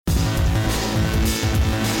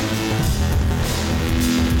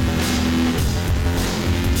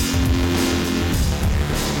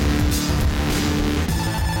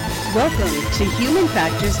Welcome to Human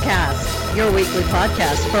Factors Cast, your weekly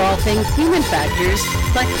podcast for all things human factors,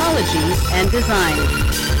 psychology, and design.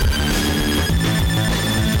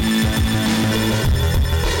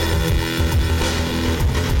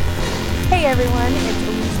 Hey everyone, it's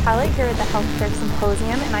Elise Hallett here at the Healthcare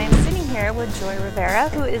Symposium, and I am sitting here with Joy Rivera,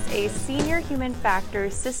 who is a Senior Human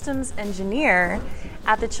Factors Systems Engineer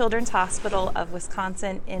at the Children's Hospital of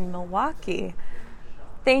Wisconsin in Milwaukee.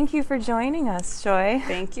 Thank you for joining us, Joy.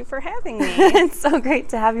 Thank you for having me. It's so great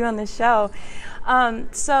to have you on the show.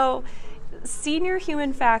 So, Senior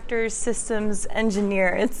Human Factors Systems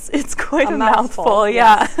Engineer, it's quite a mouthful.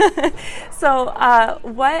 Yes. Yeah. So,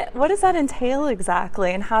 what does that entail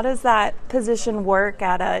exactly, and how does that position work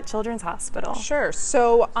at a children's hospital? Sure.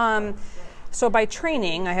 So by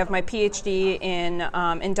training, I have my PhD in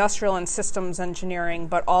industrial and systems engineering,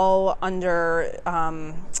 but all under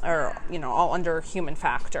all under human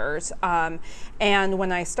factors. And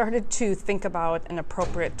when I started to think about an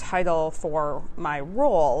appropriate title for my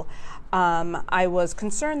role, I was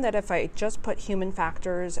concerned that if I just put human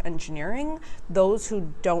factors engineering, those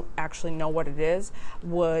who don't actually know what it is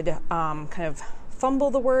would kind of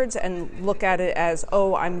fumble the words and look at it as,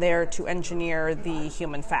 oh, I'm there to engineer the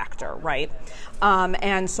human factor, right?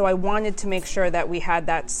 And so I wanted to make sure that we had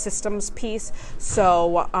that systems piece,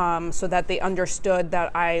 so that they understood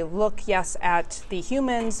that I look, yes, at the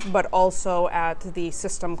humans, but also at the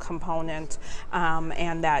system component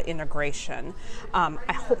and that integration.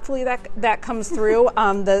 Hopefully that comes through.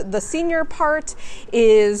 The senior part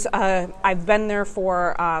is I've been there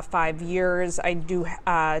for 5 years. I do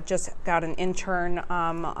just got an intern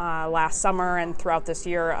last summer, and throughout this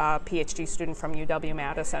year, a PhD student from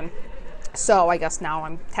UW-Madison. So I guess now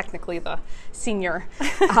I'm technically the senior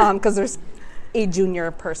because there's a junior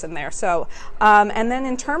person there. So, and then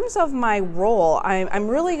in terms of my role, I'm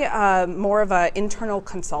really more of an internal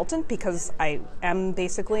consultant because I am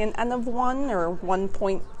basically an N of 1 or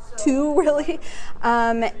 1.2 really,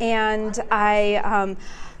 and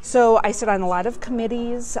So I sit on a lot of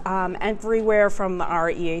committees, everywhere from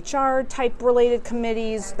our EHR type related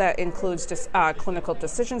committees that includes clinical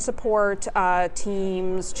decision support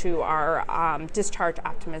teams to our discharge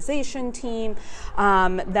optimization team.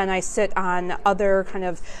 Then I sit on other kind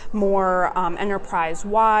of more enterprise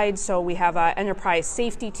wide. So we have an enterprise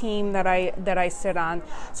safety team that I sit on.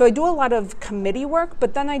 So I do a lot of committee work,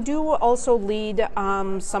 but then I do also lead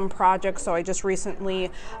some projects. So I just recently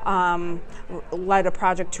led a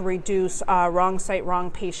project to reduce wrong site, wrong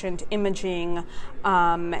patient imaging,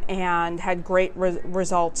 and had great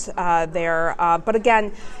results there. But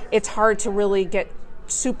again, it's hard to really get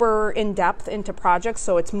super in-depth into projects,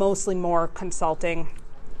 so it's mostly more consulting.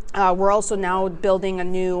 We're also now building a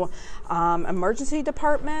new emergency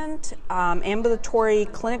department, ambulatory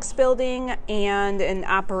clinics building, and an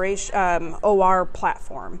OR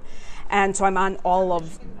platform. And so I'm on all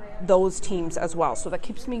of those teams as well. So that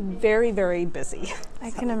keeps me very, very busy.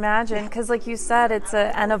 I can imagine, because like you said, it's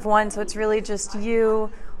an N of 1, so it's really just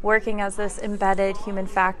you working as this embedded human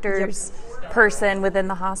factors person within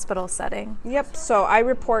the hospital setting. Yep. So I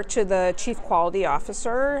report to the chief quality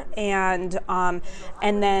officer, and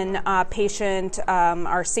then patient,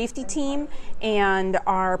 our safety team, and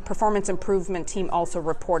our performance improvement team also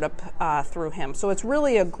report up through him. So it's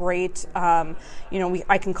really a great, I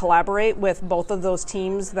can collaborate with both of those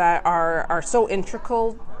teams that are so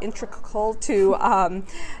integral to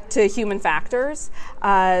human factors.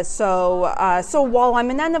 So while I'm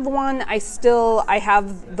an N of 1, I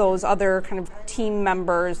have those other kind of team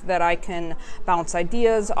members that I can bounce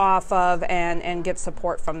ideas off of and get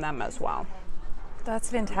support from them as well. That's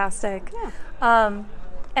fantastic. Yeah.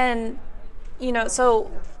 And so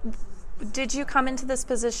did you come into this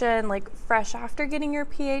position like fresh after getting your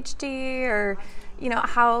PhD, or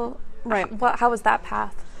how was that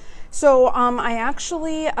path? So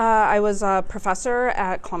I was a professor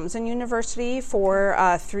at Clemson University for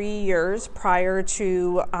 3 years prior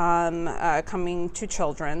to coming to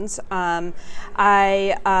Children's.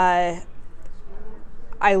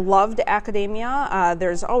 I loved academia.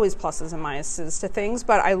 There's always pluses and minuses to things,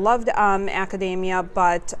 but I loved academia.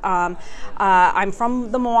 But I'm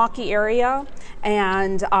from the Milwaukee area,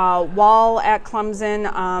 and while at Clemson,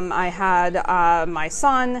 I had my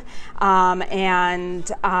son,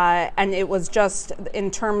 and it was just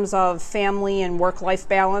in terms of family and work-life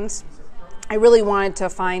balance. I really wanted to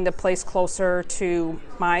find a place closer to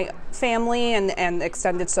my family and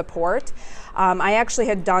extended support. I actually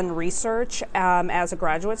had done research as a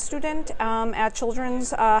graduate student at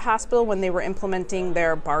Children's Hospital when they were implementing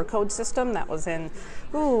their barcode system. That was in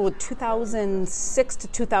 2006 to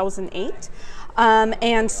 2008.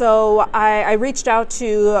 And so I reached out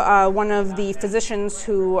to one of the physicians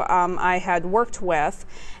who I had worked with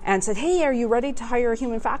and said, hey, are you ready to hire a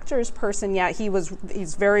human factors person yet?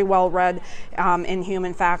 He's very well read in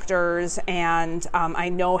human factors, and I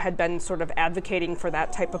know had been sort of advocating for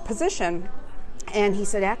that type of position. And he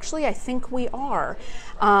said, actually, I think we are.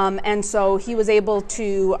 And so he was able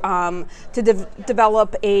to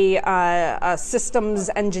develop a systems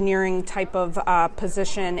engineering type of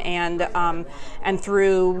position, and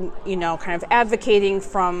through kind of advocating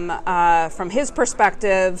from his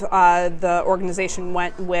perspective, the organization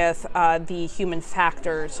went with the human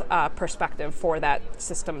factors perspective for that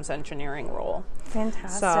systems engineering role.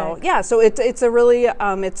 Fantastic. So yeah, so it's a really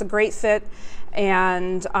it's a great fit.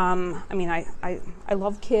 And I mean, I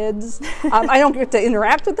love kids. I don't get to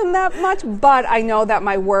interact with them that much, but I know that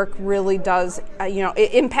my work really does,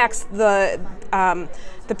 it impacts the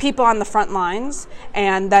people on the front lines,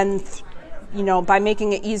 and then by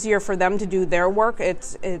making it easier for them to do their work,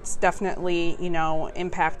 it's definitely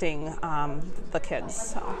impacting the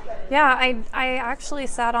kids. So. Yeah, I actually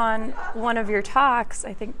sat on one of your talks.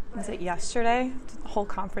 I think, was it yesterday? The whole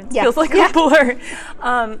conference feels like a blur.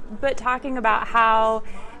 But talking about how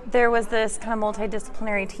there was this kind of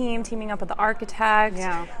multidisciplinary team teaming up with the architect,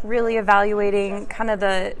 really evaluating kind of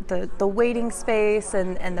the waiting space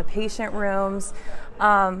and the patient rooms.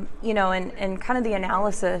 And kind of the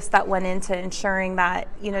analysis that went into ensuring that,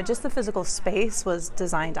 just the physical space was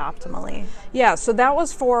designed optimally. Yeah, so that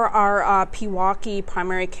was for our Pewaukee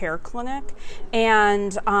primary care clinic,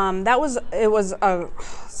 and it was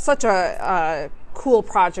such a cool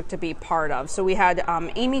project to be part of. So we had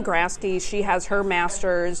Amy Grasky. She has her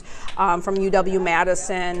master's from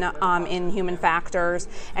UW-Madison in human factors,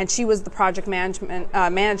 and she was the project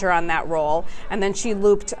manager on that role. And then she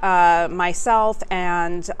looped myself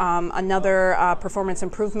and another performance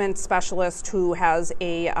improvement specialist who has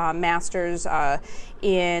a master's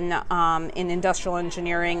in industrial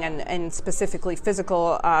engineering and specifically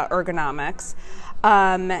physical ergonomics.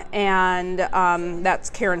 That's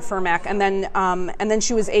Karen Furmack, and then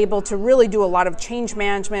she was able to really do a lot of change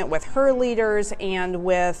management with her leaders and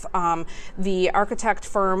with the architect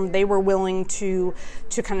firm. They were willing to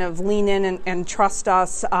kind of lean in and trust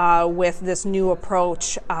us with this new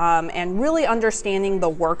approach, and really understanding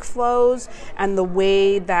the workflows and the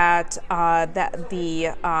way that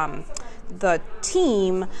the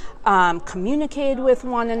team communicated with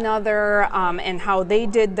one another, and how they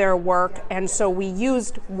did their work. And so we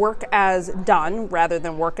used work as done rather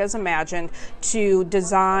than work as imagined to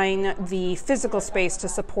design the physical space to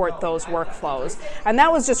support those workflows. And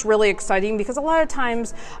that was just really exciting because a lot of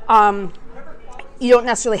times you don't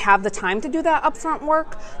necessarily have the time to do that upfront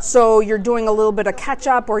work. So you're doing a little bit of catch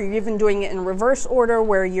up, or you're even doing it in reverse order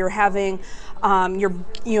where you're having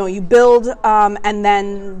you build, and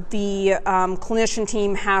then the clinician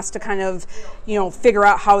team has to kind of, figure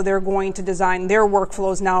out how they're going to design their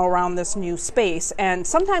workflows now around this new space. And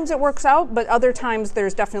sometimes it works out, but other times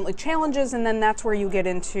there's definitely challenges, and then that's where you get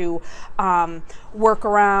into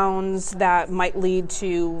workarounds that might lead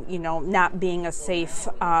to, not being as safe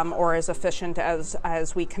or as efficient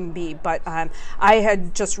as we can be. But I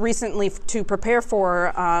had just recently, to prepare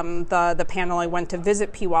for the panel, I went to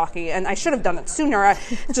visit Pewaukee, and I should have done it sooner. I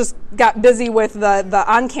just got busy with the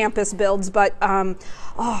on-campus builds, but I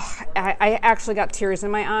actually got tears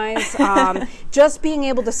in my eyes. Just being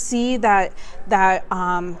able to see that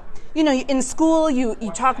in school you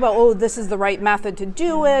talk about, this is the right method to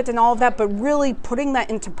do it and all of that, but really putting that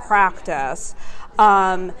into practice,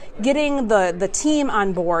 getting the team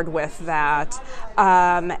on board with that,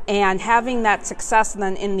 and having that success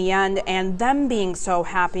then in the end, and them being so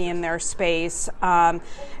happy in their space. I'm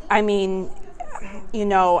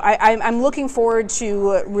looking forward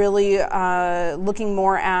to really looking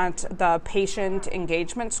more at the patient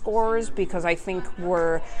engagement scores, because I think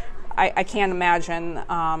I can't imagine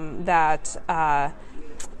that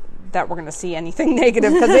we're going to see anything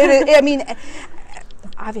negative, because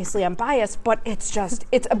obviously I'm biased, but it's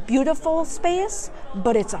a beautiful space,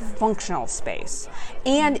 but it's a functional space.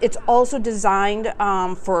 And it's also designed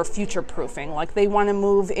for future proofing. Like, they want to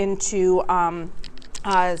move into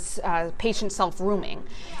patient self-rooming.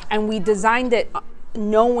 And we designed it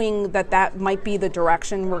knowing that might be the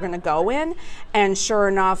direction we're going to go in. And sure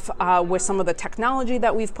enough, with some of the technology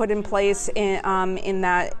that we've put in place in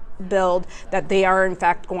that build, that they are in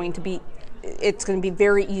fact going to be it's going to be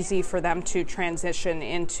very easy for them to transition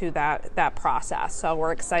into that process. So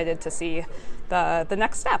we're excited to see the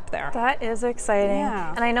next step there. That is exciting.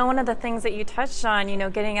 Yeah. And I know one of the things that you touched on,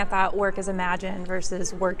 getting at that work is imagined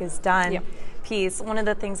versus work is done piece. One of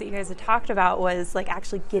the things that you guys had talked about was like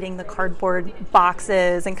actually getting the cardboard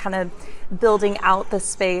boxes and kind of building out the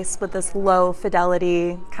space with this low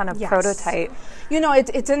fidelity kind of prototype.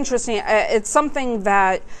 It's interesting. It's something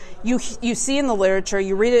that you see in the literature,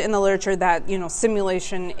 you read it in the literature that,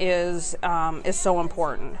 simulation is so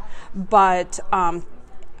important. But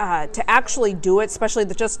to actually do it, especially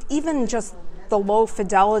even the low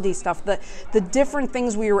fidelity stuff, the different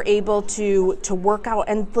things we were able to work out,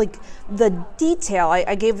 and like the detail.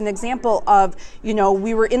 I gave an example of,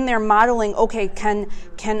 we were in there modeling, okay, can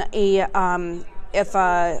if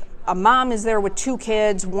a mom is there with two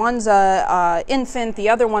kids, one's a infant, the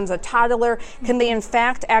other one's a toddler, can they in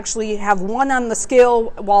fact actually have one on the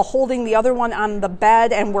scale while holding the other one on the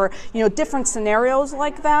bed? And we're, different scenarios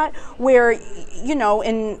like that where,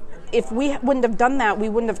 if we wouldn't have done that, we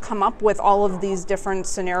wouldn't have come up with all of these different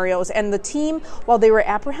scenarios. And the team, while they were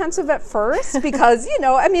apprehensive at first, because,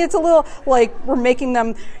 it's a little like we're making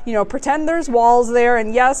them, pretend there's walls there,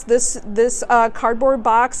 and yes, this cardboard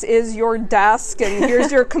box is your desk, and here's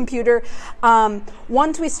your computer.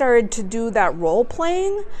 Once we started to do that role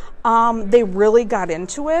playing, they really got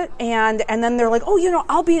into it, and then they're like, oh,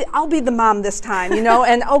 I'll be the mom this time,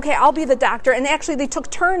 and okay, I'll be the doctor. And actually, they took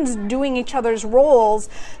turns doing each other's roles.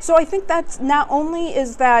 So I think that's not only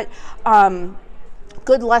is that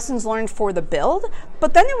good lessons learned for the build,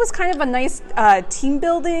 but then it was kind of a nice team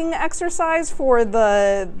building exercise for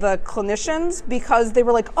the clinicians, because they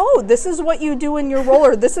were like, oh, this is what you do in your role,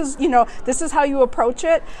 or this is how you approach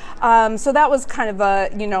it. So that was kind of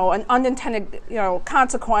an unintended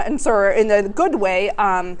consequence, or in a good way,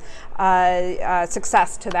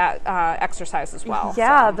 success to that exercise as well.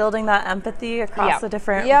 Yeah, so building that empathy across the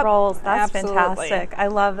different roles. That's absolutely fantastic. I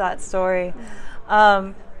love that story.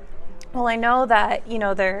 Well, I know that,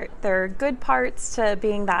 there are good parts to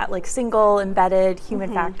being that like single embedded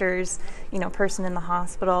human factors, person in the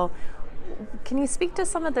hospital. Can you speak to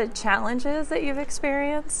some of the challenges that you've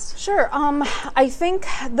experienced? Sure. I think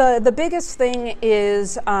the biggest thing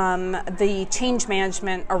is the change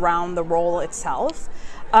management around the role itself.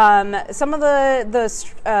 Some of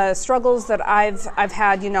the struggles that I've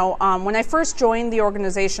had, when I first joined the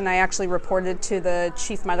organization, I actually reported to the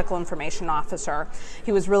Chief Medical Information Officer.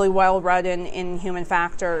 He was really well read in human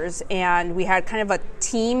factors, and we had kind of a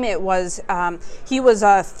team. It was he was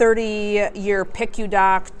a 30-year PICU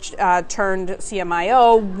doc turned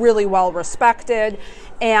CMIO, really well respected.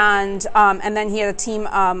 And then he had a team,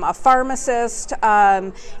 a pharmacist,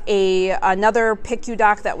 another PICU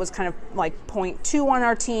doc that was kind of like 0.2 on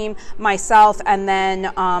our team, myself, and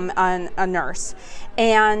then a nurse.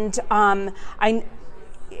 And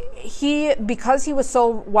because he was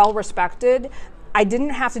so well respected, I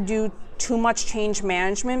didn't have to do too much change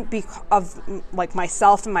management of like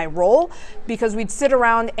myself and my role, because we'd sit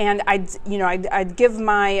around and I'd give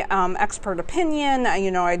my expert opinion.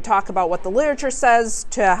 I'd talk about what the literature says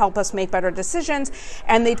to help us make better decisions,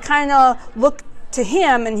 and they'd kind of look to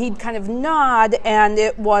him and he'd kind of nod, and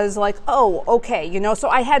it was like, oh, okay, so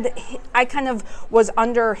I kind of was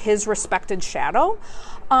under his respected shadow.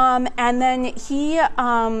 And then he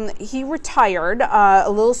retired a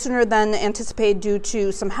little sooner than anticipated due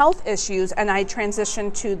to some health issues, and I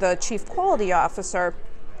transitioned to the Chief Quality Officer.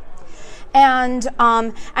 And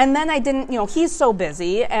then I didn't, he's so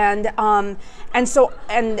busy, and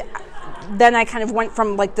then I kind of went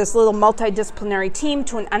from like this little multidisciplinary team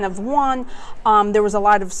to an N of one. There was a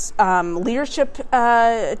lot of leadership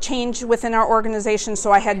change within our organization,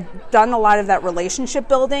 so I had done a lot of that relationship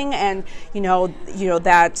building and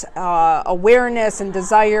that awareness and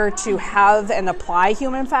desire to have and apply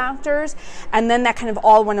human factors. And then that kind of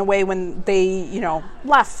all went away when they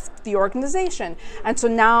left the organization. And so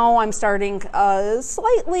now I'm starting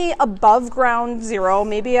slightly above ground zero,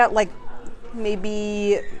 maybe at level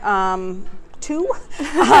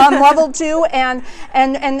 2, and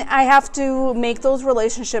I have to make those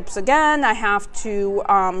relationships again. I have to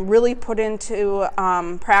really put into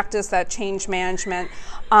practice that change management,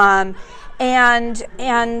 and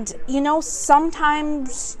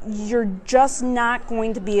sometimes you're just not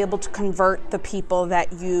going to be able to convert the people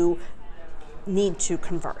that you need to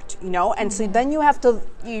convert, and so then you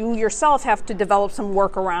yourself have to develop some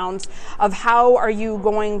workarounds of how are you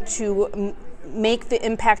going to make the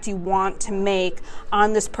impact you want to make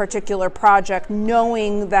on this particular project,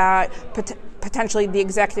 knowing that potentially the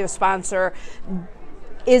executive sponsor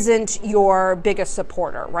isn't your biggest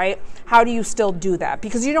supporter, right? How do you still do that?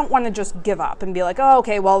 Because you don't want to just give up and be like, oh,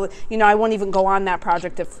 okay, well, I won't even go on that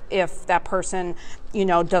project if that person,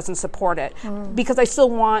 doesn't support it. Because I still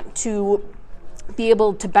want to be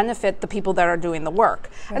able to benefit the people that are doing the work.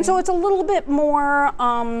 Right. And so it's a little bit more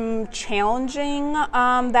challenging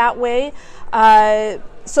that way.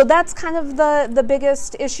 So that's kind of the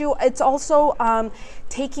biggest issue. It's also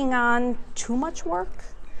taking on too much work.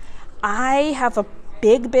 I have a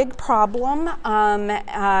big problem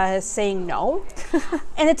saying no.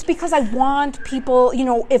 And it's because I want people,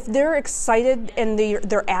 if they're excited and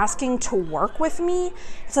they're asking to work with me,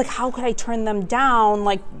 it's like, how could I turn them down?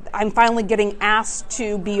 Like, I'm finally getting asked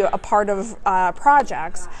to be a part of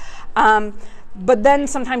projects. But then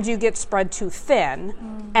sometimes you get spread too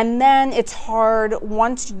thin. And then it's hard,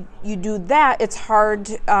 once you do that, it's hard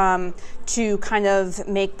to kind of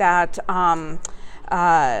make that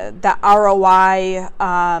ROI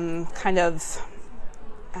kind of,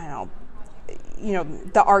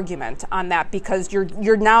 the argument on that, because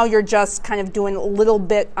you're just kind of doing a little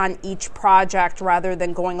bit on each project rather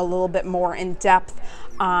than going a little bit more in depth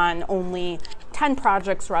on only 10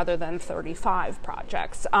 projects rather than 35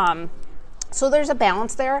 projects. So there's a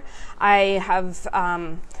balance there. I have,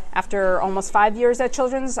 after almost 5 years at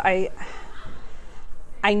Children's, I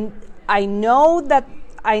know that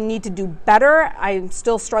I need to do better. I'm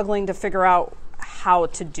still struggling to figure out how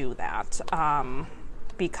to do that,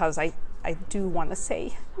 because I do want to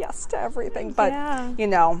say yes to everything, but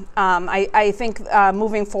I think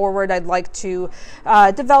moving forward, I'd like to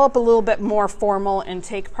develop a little bit more formal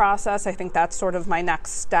intake process. I think that's sort of my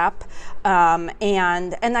next step, and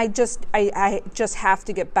I just have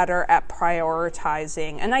to get better at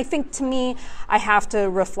prioritizing. And I think, to me, I have to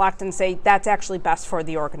reflect and say that's actually best for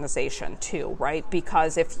the organization too, right?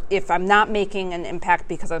 Because if I'm not making an impact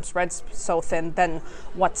because I'm spread so thin, then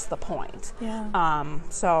what's the point? Yeah.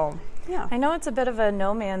 I know it's a bit of a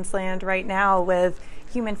no man's land right now with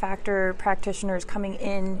human factor practitioners coming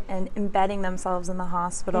in and embedding themselves in the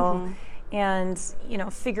hospital, and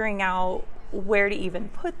figuring out where to even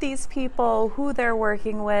put these people, who they're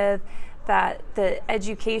working with, that the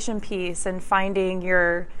education piece and finding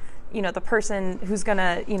your the person who's going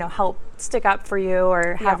to help stick up for you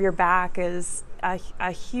or have your back is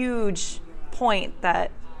a huge point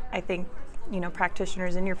that I think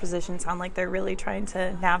practitioners in your position sound like they're really trying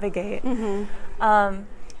to navigate.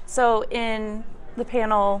 So in the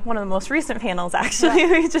panel, one of the most recent panels actually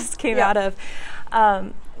we just came out of,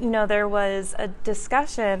 there was a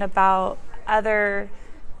discussion about other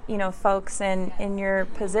folks in your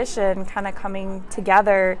position kind of coming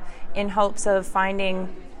together in hopes of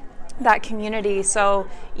finding that community. So,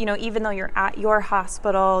 even though you're at your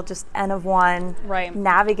hospital, just N of one,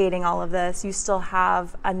 navigating all of this, you still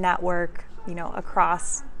have a network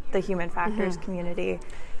across the human factors community.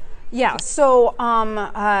 Yeah, so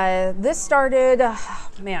this started,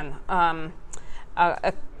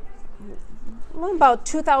 about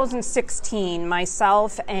 2016.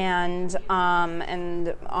 Myself and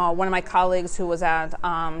one of my colleagues who was at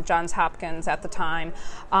Johns Hopkins at the time,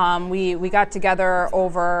 we got together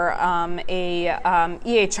over a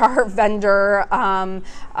EHR vendor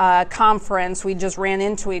conference. We just ran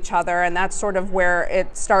into each other, and that's sort of where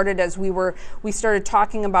it started. As we started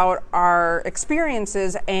talking about our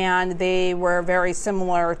experiences, and they were very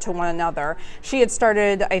similar to one another. She had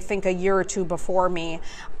started, I think, a year or two before me,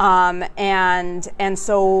 and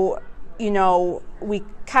so, we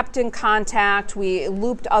kept in contact, we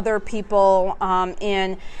looped other people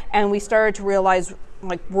in, and we started to realize,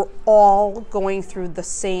 like, we're all going through the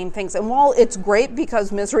same things. And while it's great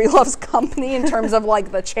because misery loves company in terms of,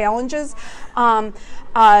 like, the challenges,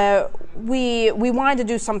 we wanted to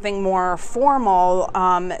do something more formal,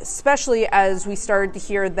 especially as we started to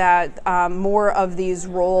hear that more of these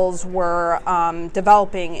roles were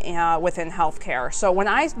developing within healthcare. So when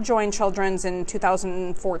I joined Children's in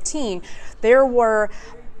 2014, there were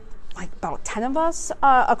like about 10 of us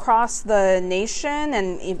across the nation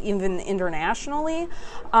and even internationally.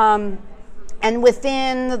 And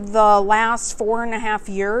within the last 4.5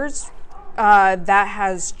 years, that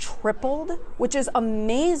has tripled, which is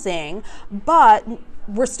amazing, but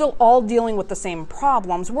we're still all dealing with the same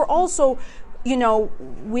problems. We're also, a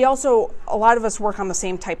lot of us work on the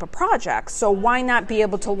same type of projects, so why not be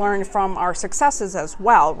able to learn from our successes as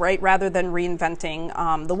well, right, rather than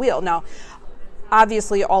reinventing the wheel. Now,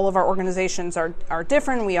 obviously, all of our organizations are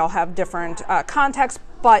different. We all have different contexts,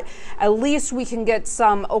 but at least we can get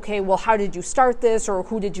some, okay, well, how did you start this, or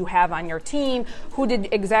who did you have on your team? Who did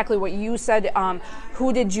exactly what you said,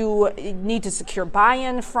 who did you need to secure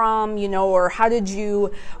buy-in from, or how did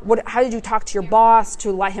you talk to your boss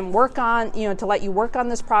to let him work on, to let you work on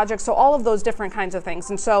this project? So all of those different kinds of things.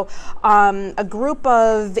 And so a group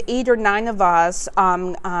of 8 or 9 of us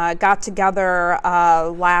got together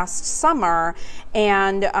last summer,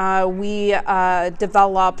 and we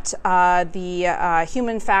developed the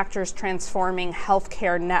Human Factors Transforming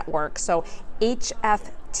Healthcare Network, so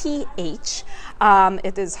HFTH.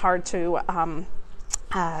 It is hard to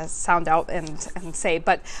sound out and say,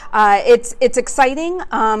 but it's exciting.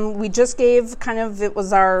 We just gave it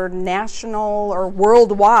was our national or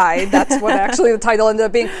worldwide, that's what actually the title ended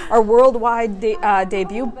up being, our worldwide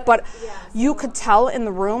debut, but you could tell in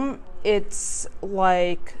the room, it's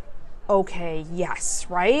like, okay, yes,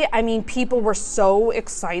 right? I mean, people were so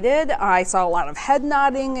excited. I saw a lot of head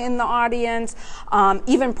nodding in the audience.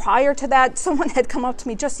 Even prior to that, someone had come up to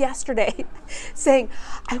me just yesterday saying,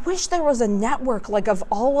 I wish there was a network of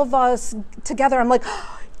all of us together. I'm like,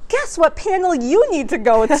 guess what panel you need to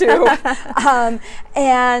go to?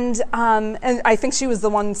 And I think she was the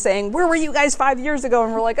one saying, where were you guys 5 years ago?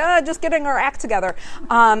 And we're like, just getting our act together.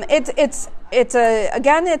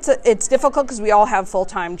 It's difficult because we all have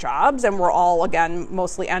full-time jobs, and we're all, again,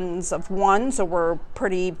 mostly ends of one, so we're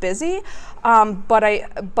pretty busy.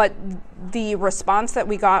 But the response that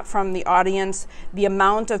we got from the audience, the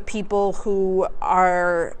amount of people who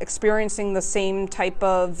are experiencing the same type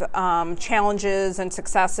of challenges and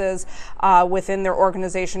successes within their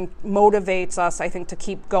organization motivates us, I think, to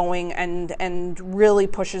keep going and really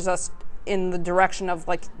pushes us in the direction of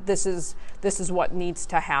this is what needs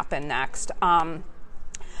to happen next. I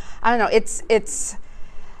don't know.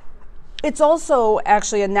 It's also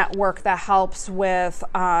actually a network that helps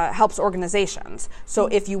organizations. So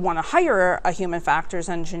if you want to hire a human factors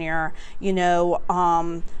engineer, we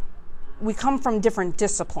come from different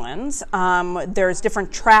disciplines. There's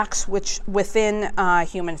different tracks within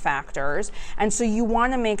human factors. And so you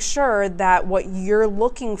want to make sure that what you're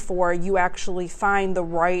looking for, you actually find the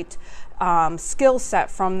right skill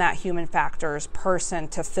set from that human factors person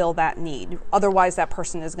to fill that need. Otherwise, that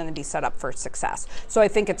person is going to be set up for success. So I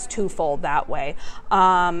think it's twofold that way.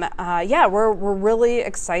 We're really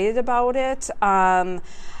excited about it. I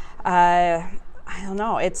don't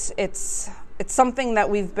know. It's something that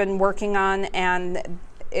we've been working on, and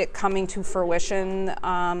it coming to fruition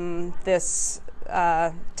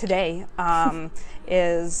today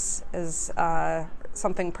is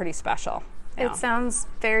something pretty special. It sounds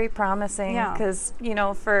very promising because,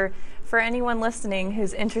 for anyone listening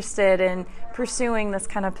who's interested in pursuing this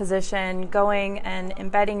kind of position, going and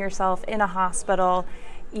embedding yourself in a hospital,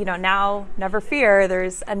 now, never fear,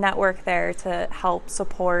 there's a network there to help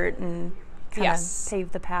support and kind of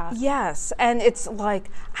pave the path. Yes, and it's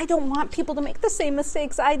like, I don't want people to make the same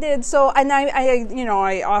mistakes I did. So, and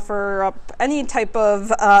I offer up any type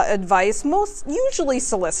of advice, most usually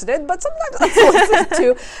solicited, but sometimes unsolicited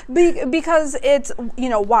too, because it's,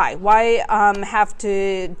 why have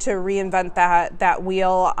to reinvent that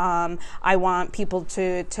wheel? I want people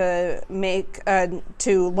to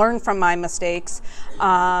learn from my mistakes,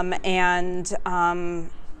 and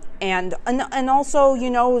also,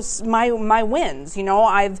 my wins.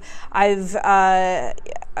 I've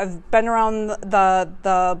been around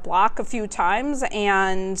the block a few times,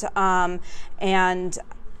 and I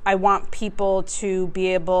want people to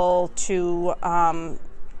be able to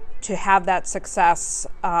have that success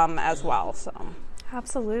as well. So,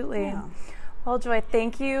 absolutely. Yeah. Well, Joy,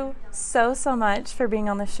 thank you so much for being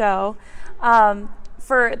on the show.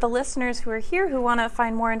 For the listeners who are here who want to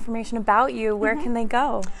find more information about you, where can they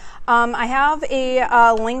go? I have a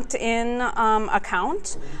LinkedIn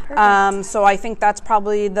account, so I think that's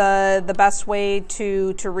probably the best way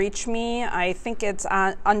to reach me. I think it's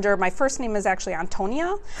under my first name is actually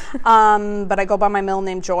Antonia, but I go by my middle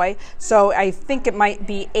name Joy, so I think it might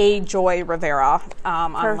be A Joy Rivera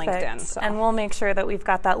on LinkedIn. So. And we'll make sure that we've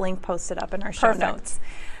got that link posted up in our show notes.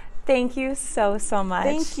 Thank you so much.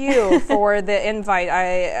 Thank you for the invite.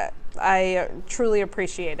 I truly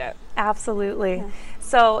appreciate it. Absolutely. Yeah.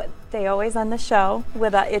 So they always end the show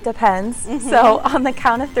with a it depends. Mm-hmm. So on the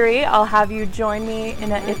count of 3, I'll have you join me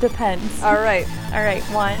in a it depends. All right.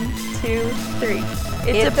 1, 2, 3.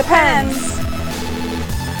 It depends.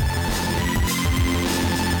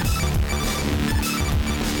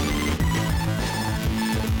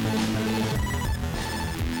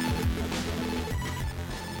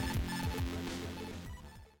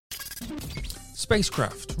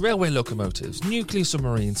 Spacecraft, railway locomotives, nuclear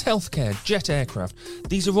submarines, healthcare, jet aircraft,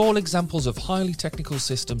 these are all examples of highly technical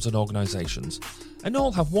systems and organisations, and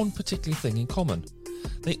all have one particular thing in common.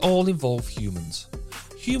 They all involve humans.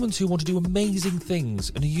 Humans who want to do amazing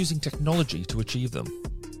things and are using technology to achieve them.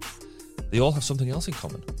 They all have something else in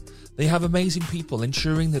common. They have amazing people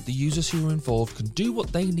ensuring that the users who are involved can do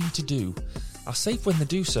what they need to do, are safe when they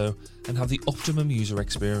do so, and have the optimum user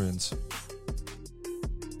experience.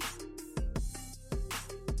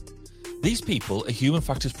 These people are Human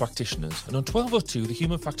Factors practitioners, and on 1202, the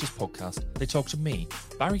Human Factors podcast, they talk to me,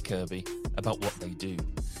 Barry Kirby, about what they do,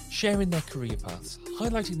 sharing their career paths,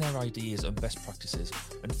 highlighting their ideas and best practices,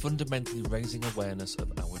 and fundamentally raising awareness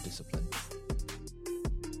of our discipline.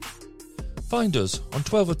 Find us on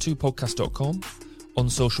 1202podcast.com, on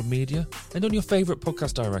social media, and on your favourite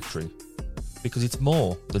podcast directory, because it's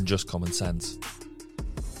more than just common sense.